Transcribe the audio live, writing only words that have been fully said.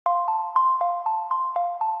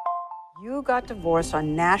You got divorced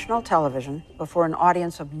on national television before an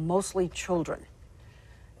audience of mostly children.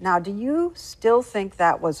 Now, do you still think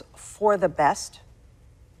that was for the best?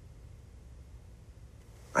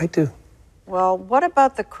 I do. Well, what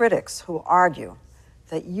about the critics who argue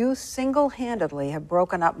that you single-handedly have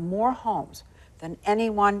broken up more homes than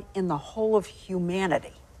anyone in the whole of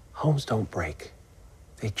humanity? Homes don't break.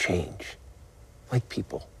 They change. Like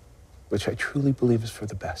people, which I truly believe is for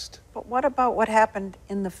the best. But what about what happened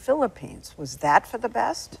in the Philippines? Was that for the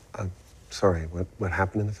best? Sorry, what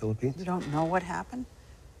happened in the Philippines? You don't know what happened?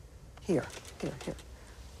 Here.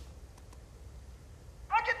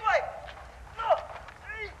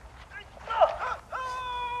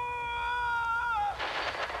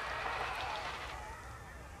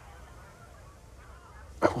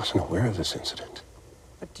 I wasn't aware of this incident.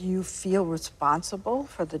 But do you feel responsible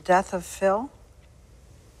for the death of Phil?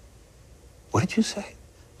 What did you say?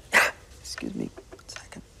 Excuse me, 1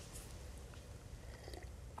 second.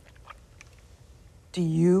 Do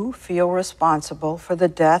you feel responsible for the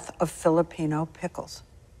death of Filipino Pickles?